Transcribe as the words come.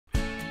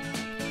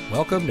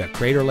Welcome to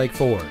Crater Lake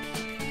Ford,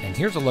 and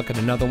here's a look at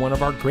another one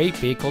of our great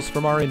vehicles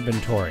from our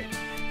inventory,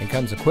 and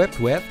comes equipped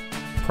with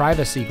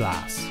privacy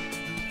glass,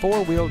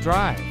 four-wheel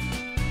drive,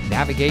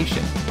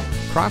 navigation,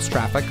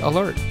 cross-traffic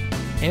alert,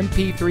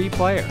 MP3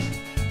 player,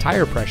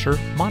 tire pressure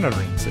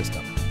monitoring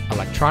system,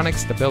 electronic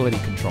stability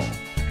control,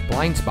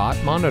 blind spot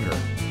monitor,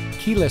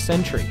 keyless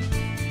entry,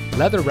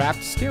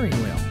 leather-wrapped steering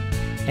wheel,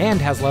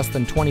 and has less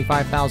than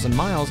 25,000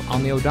 miles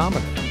on the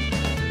odometer.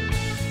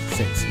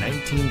 Since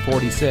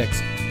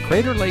 1946,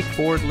 Crater Lake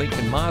Ford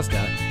Lincoln Mazda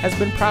has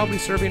been proudly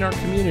serving our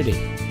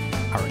community.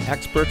 Our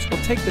experts will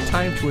take the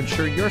time to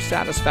ensure your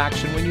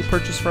satisfaction when you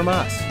purchase from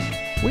us.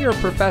 We are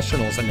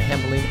professionals in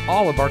handling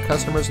all of our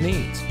customers'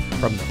 needs,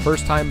 from the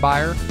first-time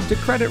buyer to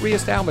credit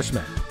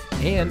reestablishment.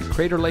 And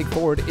Crater Lake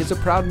Ford is a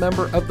proud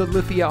member of the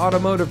Lithia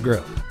Automotive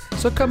Group.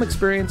 So come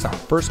experience our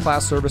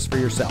first-class service for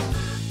yourself.